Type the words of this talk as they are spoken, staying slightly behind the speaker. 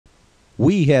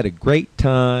We had a great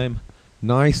time,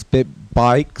 nice bit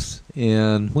bikes,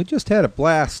 and we just had a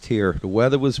blast here. The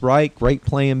weather was right, great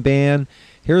playing band.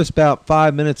 Here's about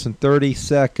 5 minutes and 30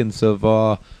 seconds of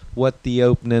what the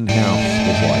opening house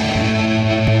was like.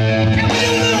 Can we do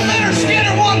a little Leonard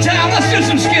Skinner one time? Let's do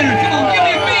some Skinner. Come on, give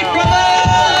me a beat,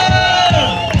 brother!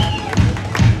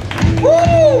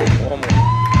 Woo!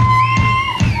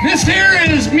 This here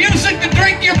is music to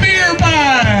drink your beer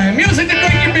by. Music to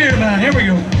drink your beer by. Here we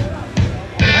go.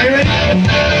 Are you ready?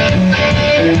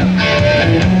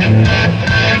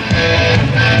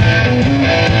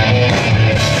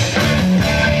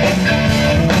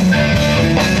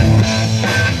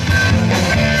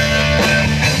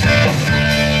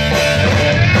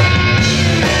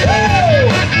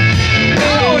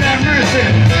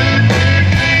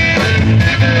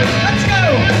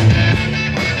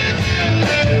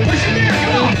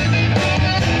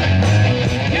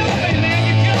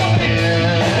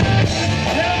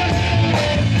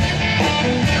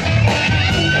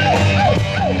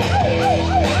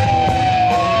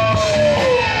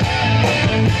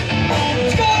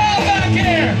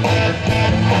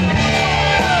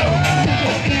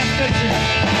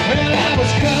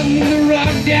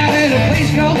 Down at a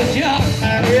place called the Jock,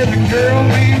 with a girl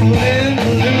named Lynn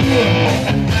Lou,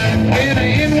 with an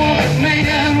in-walking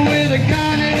man with a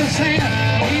gun in his hand.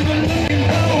 He was looking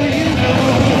for you.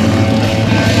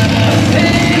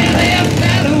 Hey, that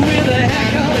fella with a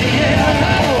heck of a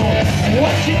yellow,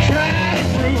 what you trying to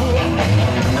prove?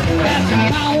 That's a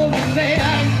mile over there.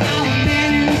 I'm a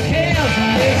man who cares,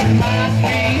 and this might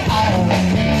be all.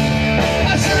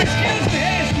 I said, excuse me,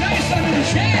 hey, it's nice under the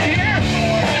shade here.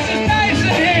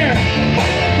 Here,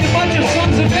 you bunch of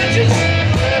sons of bitches.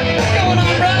 What's going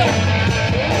on, brother?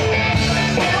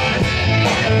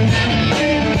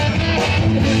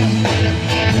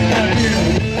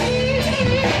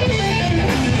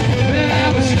 Well,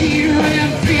 I was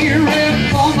fearing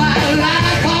for my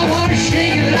life. I was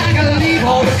shaking like a leaf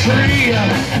on a tree.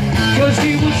 'Cause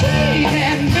he was sweet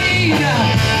and mean,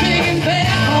 big and bad,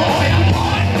 boy, I'm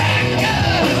going back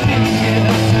up.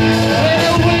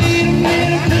 Well, wait a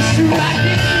minute, Mr. I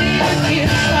didn't even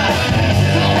kiss.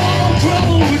 Don't want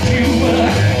trouble with you,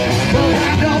 but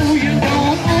I know you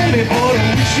don't own me, but I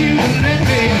wish you would let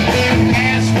me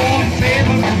ask one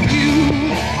favor from you.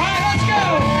 All right, let's go.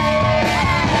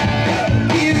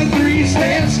 Give me 3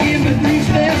 steps, give me 3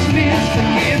 steps, mister.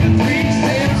 Give me 3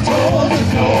 steps towards the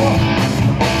door.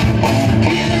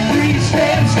 Give me 3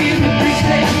 steps,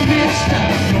 mister.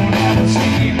 Don't ever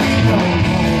see me no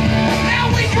more. Now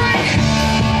we drink.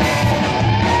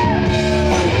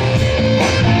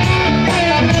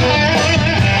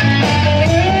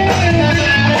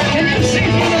 Can you see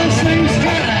through those things,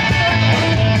 Trina?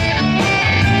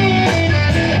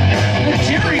 The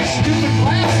Jerry's stupid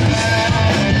glasses.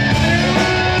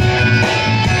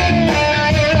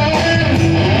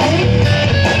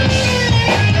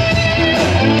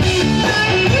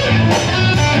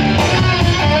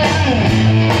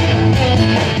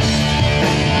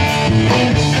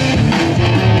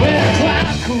 Well,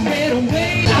 cloud could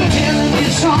away. I'm telling you,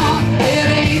 son, it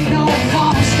ain't no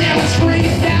fun. Staring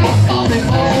straight down on the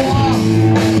floor.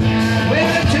 Well,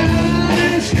 I turned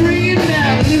and screamed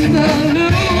out in the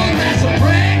loom. That's a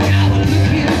prank I was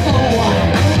looking for.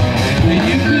 And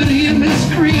you could hear me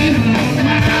screaming a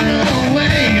mile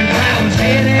away as I was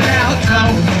heading out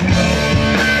talking.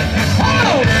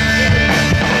 Oh!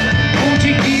 Won't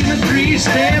you give me 3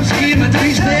 steps, give me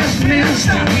 3 steps,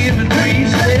 mister. Give me 3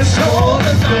 steps toward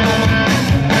the door.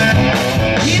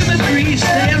 Give me 3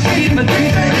 steps, give me 3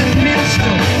 steps,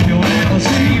 mister. You'll never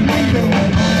see me no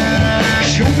more.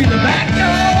 Show me the back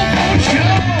door, won't you?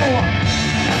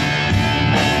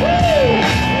 Woo!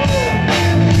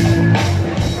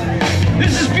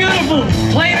 This is beautiful.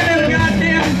 Playing in a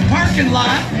goddamn parking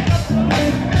lot.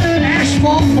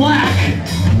 Asphalt black.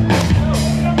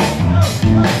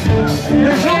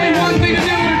 There's only one thing to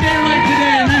do on a day like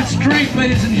today, and that's drink,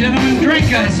 ladies and gentlemen.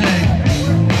 Drink, I say.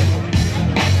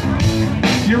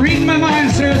 You're reading my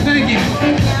mind, sir. Thank you.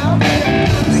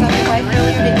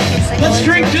 Let's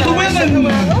drink to the women,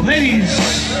 ladies.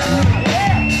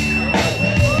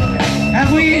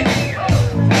 Have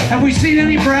we seen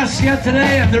any breasts yet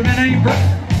today? Have there been any?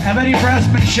 Have any breasts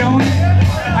been shown?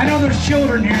 I know there's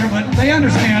children here, but they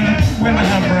understand that women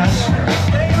have breasts.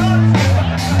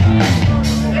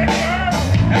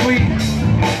 Have we?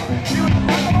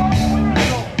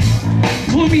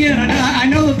 Clue me in. I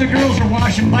know that the girls are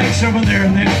washing bikes over there,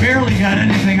 and they've barely got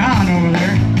anything on over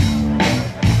there.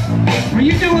 Were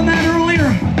you doing that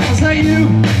earlier? Was that you?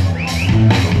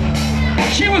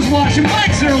 She was washing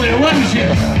bikes earlier, wasn't she?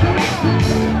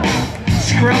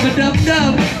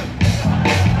 Scrub-a-dub-dub.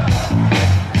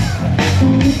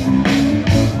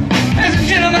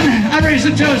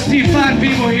 toast to you fine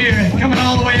people here, coming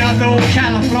all the way out to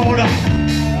Ocala, Florida.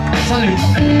 Salute.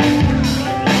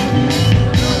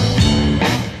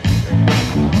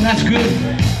 Well, that's good.